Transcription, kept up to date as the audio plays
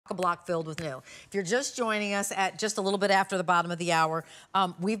chock-a-block filled with new. If you're just joining us at just a little bit after the bottom of the hour,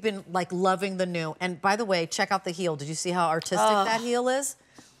 we've been like loving the new. And by the way, check out the heel. Did you see how artistic that heel is?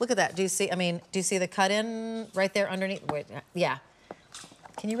 Look at that. Do you see, I mean, do you see the cut in right there underneath? Wait, yeah.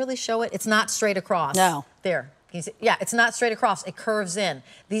 Can you really show it? It's not straight across. No. There. Can you see? Yeah, it's not straight across. It curves in.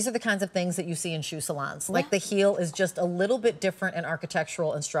 These are the kinds of things that you see in shoe salons. Like the heel is just a little bit different in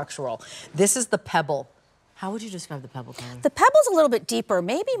architectural and structural. This is the pebble. How would you describe the pebble color? The pebble's a little bit deeper,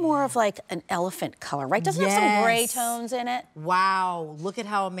 maybe more of like an elephant color, right? Doesn't it have some gray tones in it? Wow, look at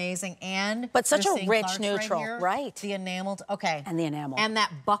how amazing. And but such a rich Clarks neutral, right? The enameled, okay. And the enamel. And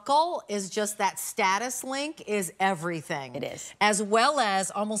that buckle is just, that status link is everything. It is. As well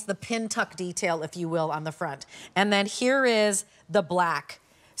as almost the pin tuck detail, if you will, on the front. And then here is the black.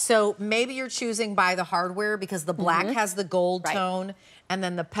 So maybe you're choosing by the hardware because the black has the gold tone, and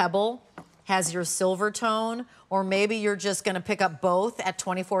then the pebble has your silver tone, or maybe you're just gonna pick up both at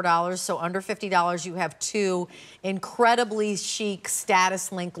 $24, so under $50 you have two incredibly chic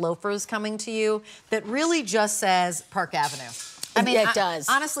status link loafers coming to you that really just says Park Avenue. I mean, it does.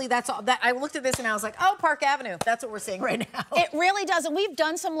 Honestly, that's all. I looked at this and I was like, oh, Park Avenue. That's what we're seeing right now. It really does. And we've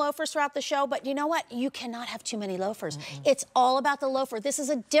done some loafers throughout the show, but you know what? You cannot have too many loafers. It's all about the loafer. This is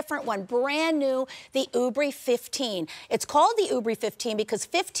a different one, brand new, the Ubree15. It's called the Ubree15 because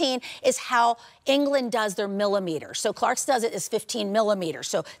 15 is how England does their millimeter. So Clarks does it as 15 millimeters.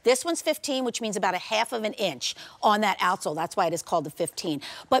 So this one's 15, which means about a half of an inch on that outsole. That's why it is called the 15.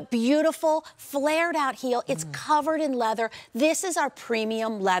 But beautiful, flared out heel. It's covered in leather. This is our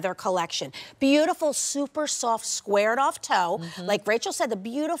premium leather collection. Beautiful, super soft, squared off toe. Like Rachel said, the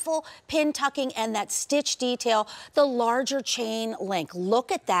beautiful pin tucking and that stitch detail, the larger chain link.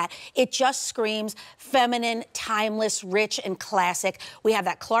 Look at that. It just screams feminine, timeless, rich, and classic. We have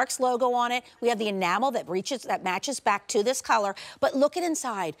that Clarks logo on it. We have the enamel that matches back to this color. But look at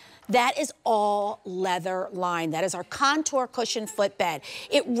inside. That is all leather lined. That is our contour cushion footbed.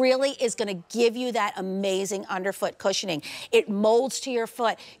 It really is going to give you that amazing underfoot cushioning. It molds to your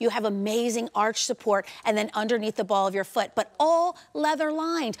foot. You have amazing arch support and then underneath the ball of your foot, but all leather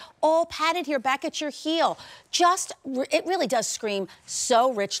lined, all padded here back at your heel. It really does scream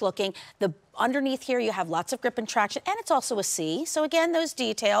so rich looking. The underneath here, you have lots of grip and traction, and it's also a C. So again, those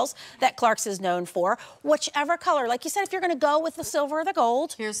details that Clarks is known for. Whichever color, like you said, if you're going to go with the silver or the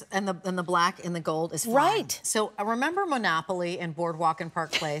gold. And the black and the gold is fine. Right. So remember Monopoly and Boardwalk and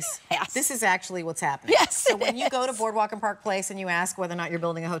Park Place? Yes. This is actually what's happening. Yes. So when you go to Boardwalk and Park Place and you ask whether or not you're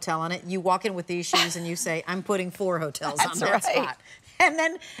building a hotel on it, you walk in with these shoes and you say, I'm putting 4 hotels on that spot. And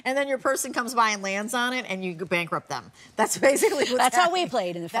then your person comes by and lands on it, and you bankrupt them. That's basically what's That's how we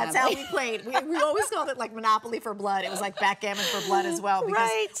played in the family. That's how we played. We always called it like Monopoly for blood. It was like backgammon for blood as well,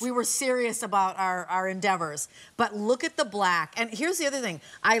 because we were serious about our endeavors. But look at the black. And here's the other thing.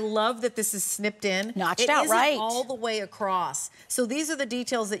 I love that this is snipped in. Notched out, right. All the way across. So these are the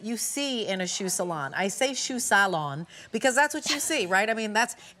details that you see in a shoe salon. I say shoe salon because that's what you see, right? I mean,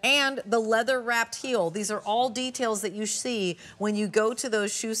 and the leather wrapped heel. These are all details that you see when you go to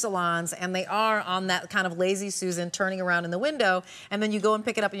those shoe salons, and they are on that kind of lazy Susan turning around in the window, and then you go and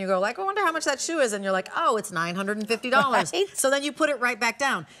pick it up and you go like, I wonder how much that shoe is, and you're like, oh, it's $950. Right? So then you put it right back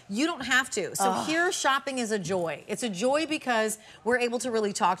down. You don't have to. So here, shopping is a joy. It's a joy because we're able to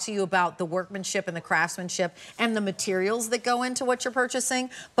really talk to you about the workmanship and the craftsmanship and the materials that go into what you're purchasing,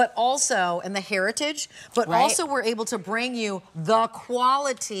 but also, and the heritage, but also we're able to bring you the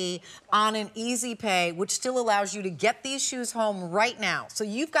quality on an easy pay, which still allows you to get these shoes home right now. So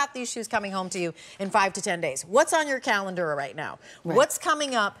you've got these shoes coming home to you in 5 to 10 days. What's on your calendar right now? What's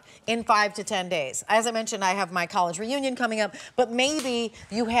coming up in 5 to 10 days? As I mentioned, I have my college reunion coming up, but maybe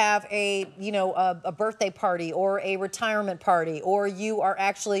you have a birthday party or a retirement party, or you are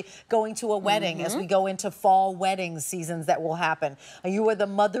actually going to a wedding as we go into fall wedding seasons that will happen. You are the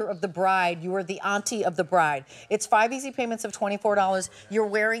mother of the bride. You are the auntie of the bride. It's 5 easy payments of $24. You're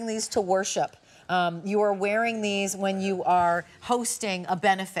wearing these to worship. You are wearing these when you are hosting a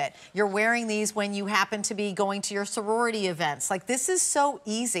benefit. You're wearing these when you happen to be going to your sorority events. Like, this is so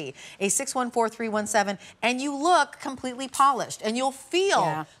easy. A 614317, and you look completely polished, and you'll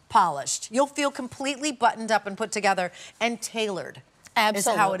feel polished. You'll feel completely buttoned up and put together and tailored.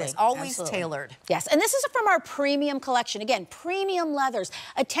 Absolutely. Is how it is. Always tailored. Yes, and this is from our premium collection. Again, premium leathers,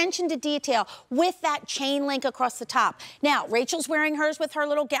 attention to detail with that chain link across the top. Now, Rachel's wearing hers with her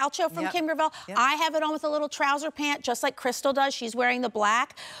little gaucho from Kimberville. I have it on with a little trouser pant, just like Crystal does. She's wearing the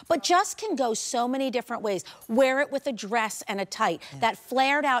black, but just can go so many different ways. Wear it with a dress and a tight. That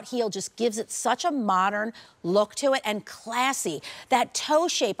flared out heel just gives it such a modern look to it and classy. That toe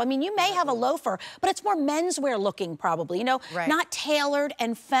shape. I mean, you may have a loafer, but it's more menswear looking probably, you know, not tailored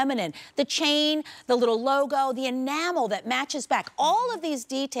and feminine. The chain, the little logo, the enamel that matches back, all of these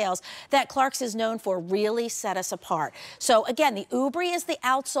details that Clarks is known for really set us apart. So again, the Ubree is the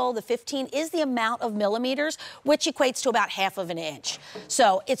outsole, the 15 is the amount of millimeters, which equates to about ½ of an inch.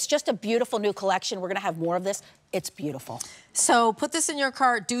 So it's just a beautiful new collection. We're gonna have more of this. It's beautiful. So put this in your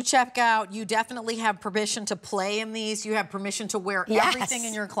cart, do check out. You definitely have permission to play in these. You have permission to wear everything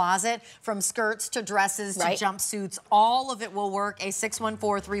in your closet, from skirts to dresses to jumpsuits. All of it will work. A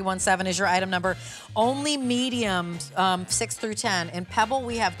 614317 is your item number. Only mediums, 6 through 10. In Pebble,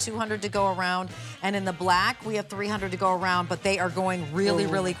 we have 200 to go around. And in the black, we have 300 to go around, but they are going really,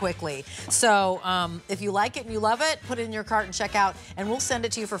 really quickly. So if you like it and you love it, put it in your cart and check out. And we'll send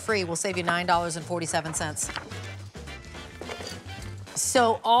it to you for free. We'll save you $9.47.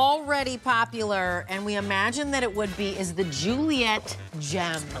 So already popular, and we imagine that it would be, is the Juliet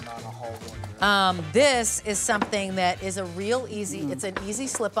Gem. This is something that is a real easy, it's an easy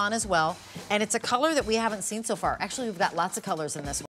slip-on as well, and it's a color that we haven't seen so far. Actually, we've got lots of colors in this one.